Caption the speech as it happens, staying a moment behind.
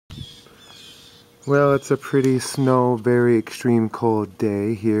Well, it's a pretty very extreme cold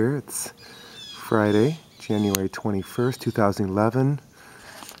day here. It's Friday, January 21st, 2011.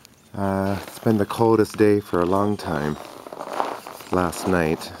 It's been the coldest day for a long time. Last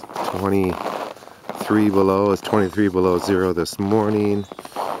night, 23 below. It was 23 below zero this morning.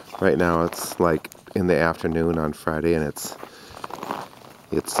 Right now it's like in the afternoon on Friday, and it's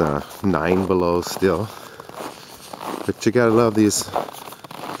 9 below still. But you gotta love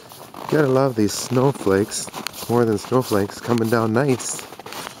these snowflakes, more than snowflakes, coming down nice.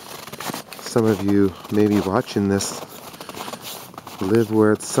 Some of you may be watching this live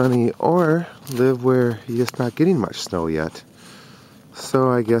where it's sunny, or live where you're just not getting much snow yet. So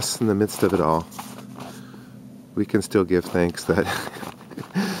I guess in the midst of it all, we can still give thanks that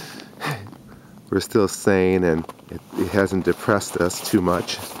we're still sane and it hasn't depressed us too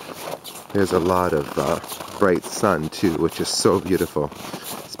much. There's a lot of bright sun too, which is so beautiful,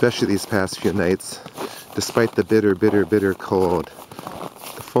 especially these past few nights. Despite the bitter cold,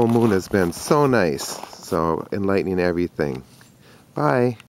 the full moon has been so nice, so enlightening everything. Bye.